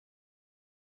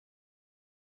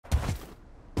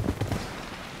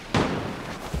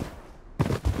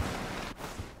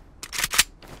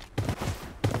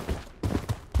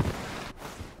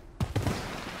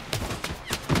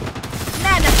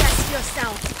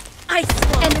Ice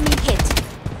wall. Enemy hit.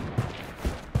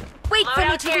 Wait for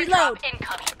me to reload.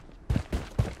 Incoming.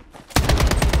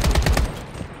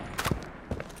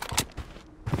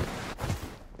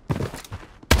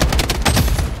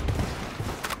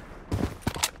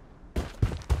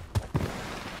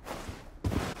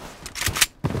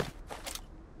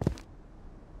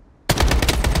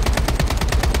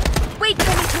 Wait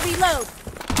for me to reload.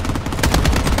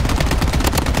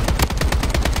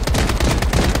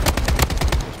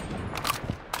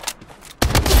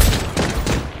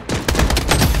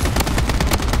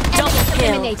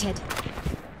 Eliminated.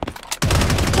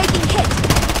 Taking hit.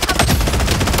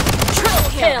 Triple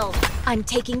kill. I'm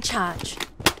taking charge.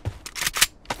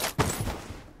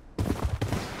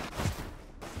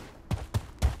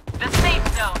 The safe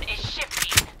zone is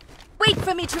shifting. Wait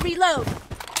for me to reload.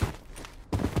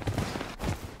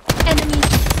 Enemy.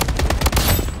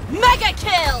 Mega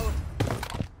kill.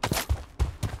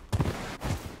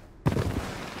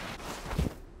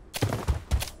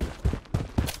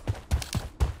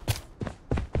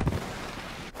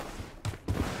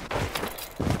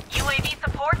 UAV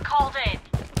support called in.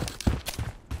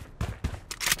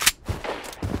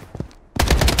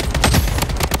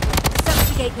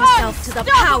 Subjugate yourself to the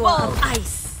power of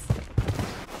ice.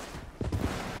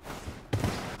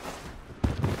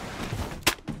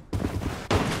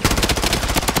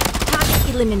 Target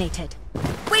eliminated.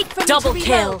 Wait for Double me to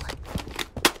kill. reload.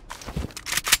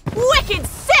 Wicked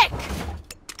sick.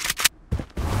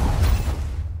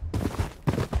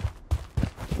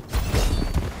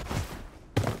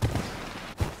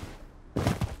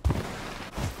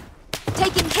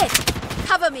 Taking hit.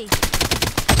 Cover me.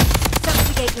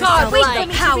 Subjugate yourself. Wait for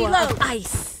me to reload.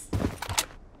 Ice.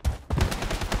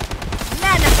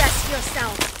 Manifest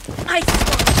yourself. Ice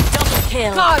wall. Double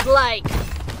kill. Godlike.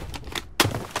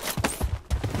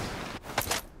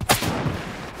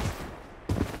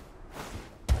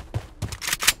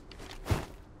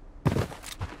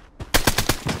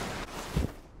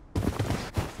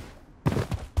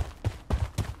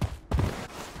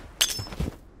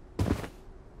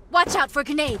 Watch out for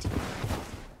grenade.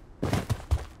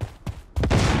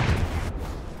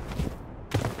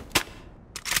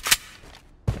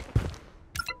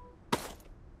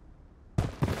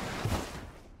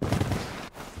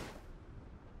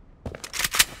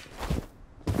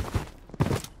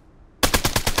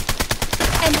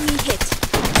 Enemy hit.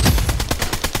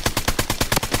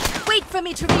 Wait for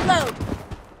me to reload.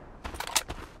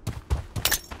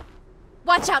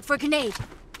 Watch out for grenade.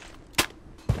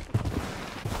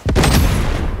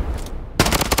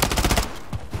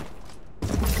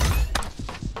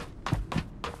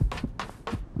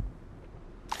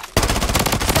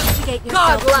 Subjugate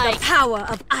yourself to the power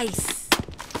of ice.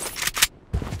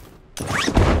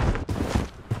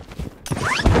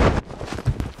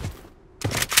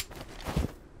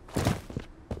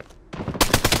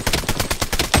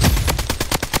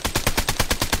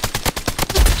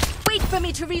 Wait for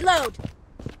me to reload.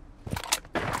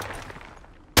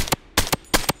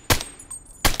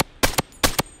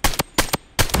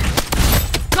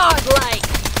 Godlike.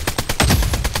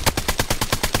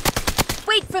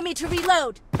 Wait for me to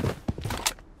reload.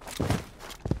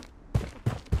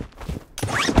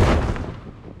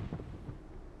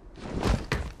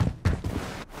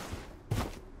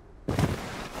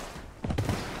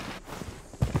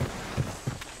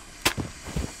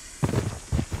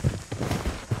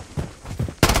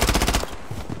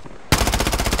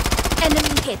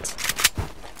 Enemy hit.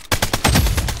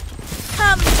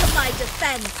 Come to my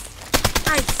defense.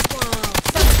 Ice wall.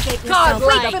 Subjugate yourself.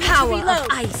 Wait for me to reload.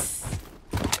 Ice.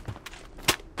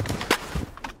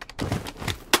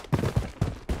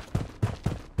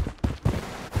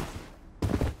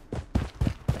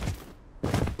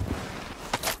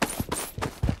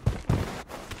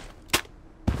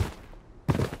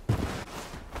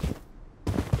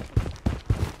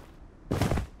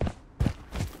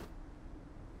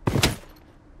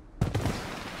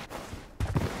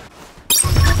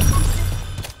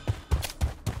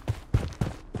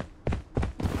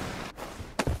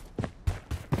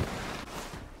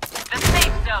 The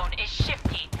safe zone is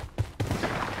shifting.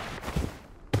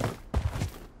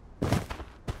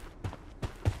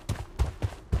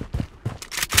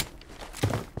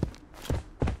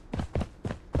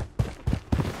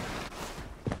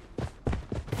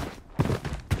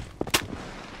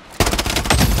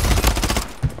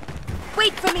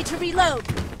 Wait for me to reload.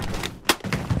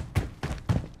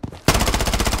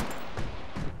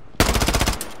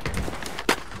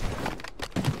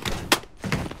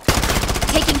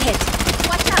 Taking hit.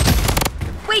 Watch out.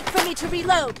 Wait for me to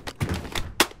reload.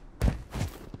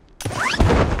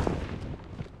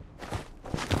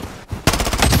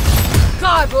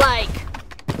 Godlike!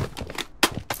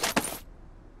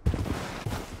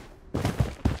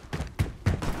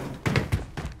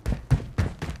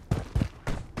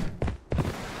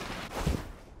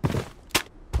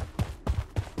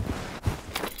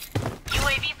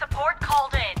 UAV support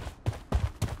called in.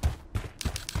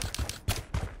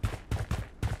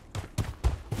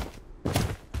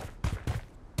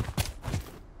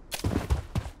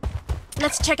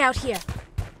 Let's check out here.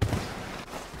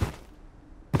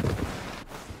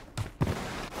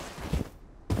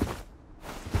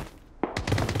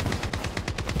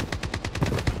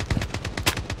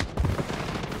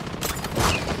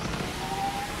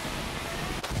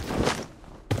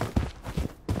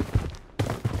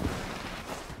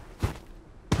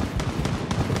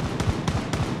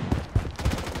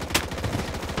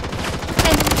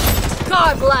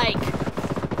 Godlike!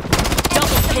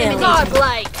 Double kill.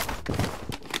 Godlike!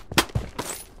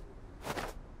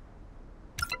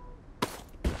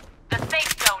 The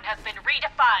safe zone has been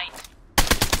redefined.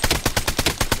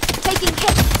 Taking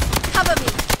hits. Cover me.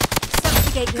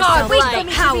 Subjugate yourself. Wait for for me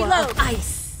me to to reload. reload.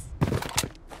 Ice.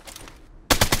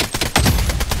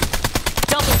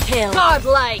 Double kill.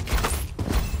 Godlike!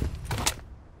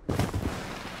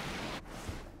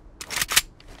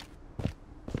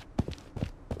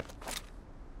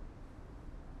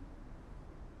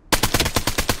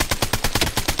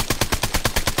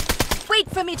 Wait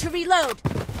for me to reload.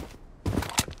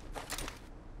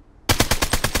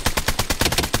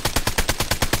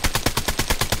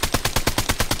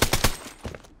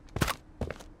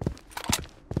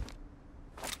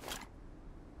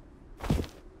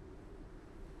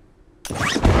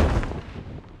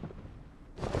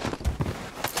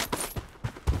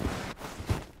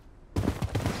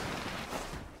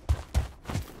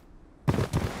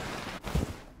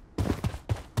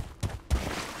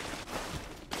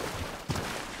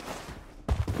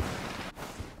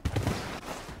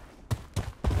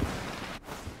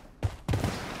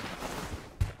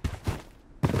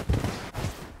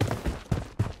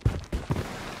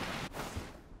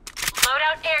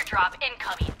 Loadout airdrop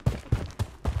incoming.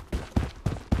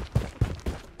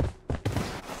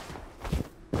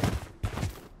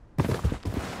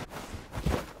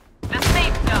 The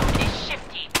safe zone is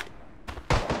shifting.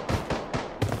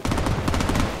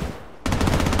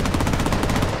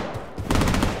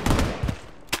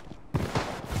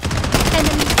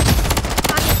 Enemy.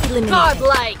 Target eliminated.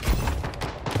 Godlike!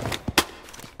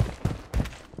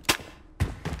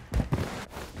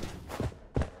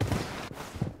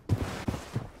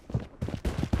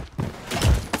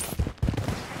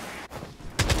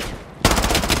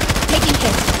 Taking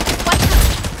hits. Watch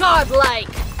out. Godlike!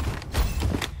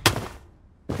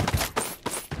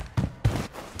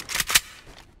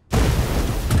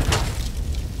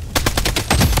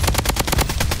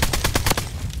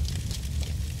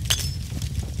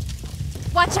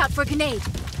 Watch out for grenade.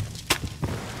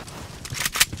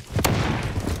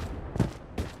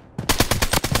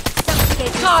 Subjugate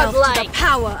yourself to Godlike. the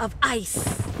power of ice.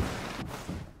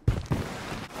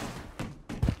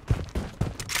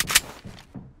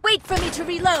 Wait for me to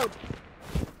reload.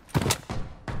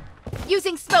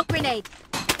 Using smoke grenade.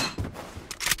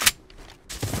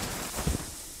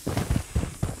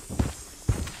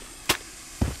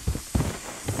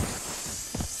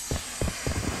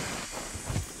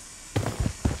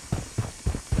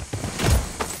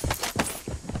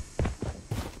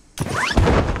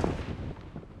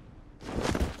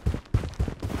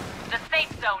 The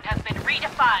safe zone has been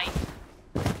redefined.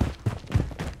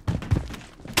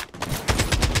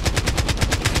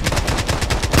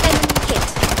 Enemy hit.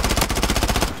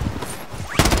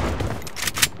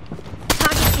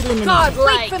 Target eliminated.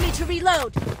 Godlike. Wait for me to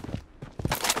reload.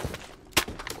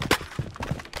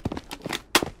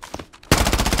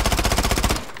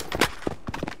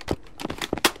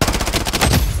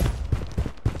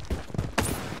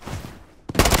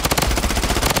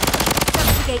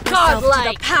 Subjugate yourself to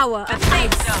Godlike. the power The of safe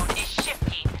ice. zone is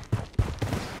shifting.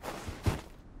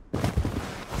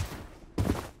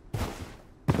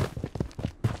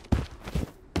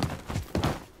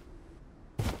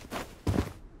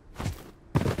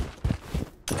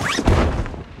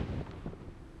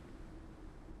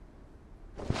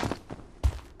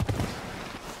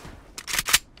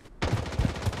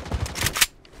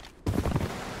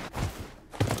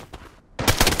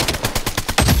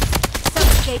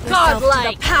 Subjugate yourself to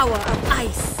Godlike. the power of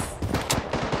ice.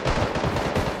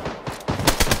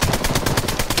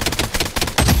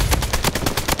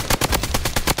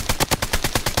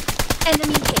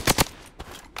 Enemy hit.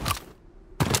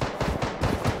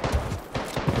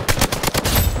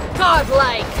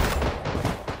 Godlike!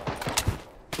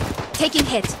 Taking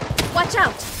hit. Watch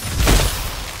out.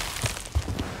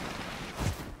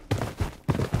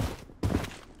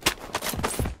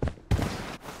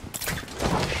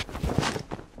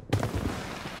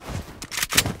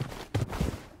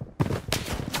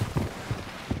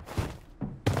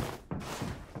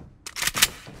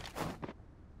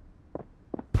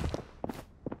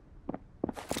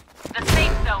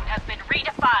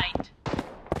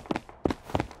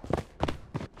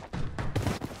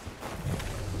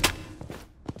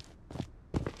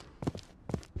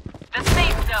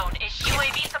 zone is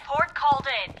UAV support called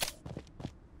in.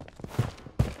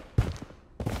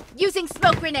 Using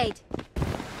smoke grenade.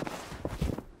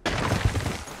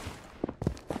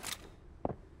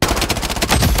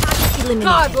 Eliminated.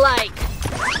 Godlike.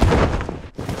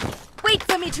 Wait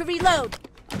for me to reload.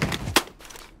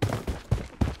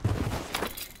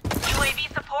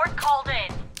 UAV support called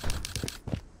in.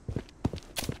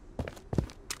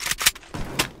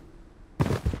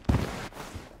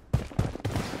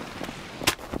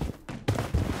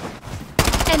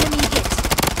 Enemy hit.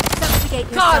 Subjugate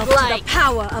yourself to Godlike. the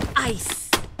power of ice.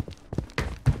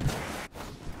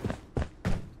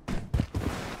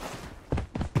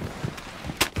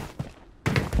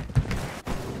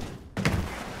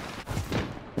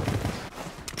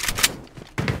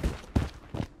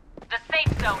 The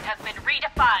safe zone has been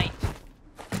redefined.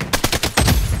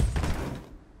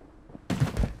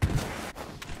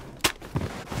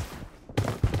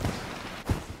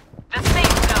 The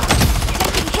safe zone.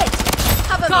 Taking hit.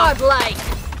 Cover me. Godlike.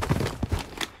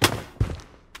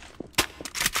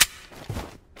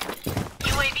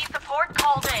 UAV support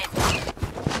called in.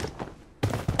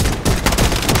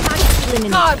 Target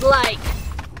eliminated. Godlike.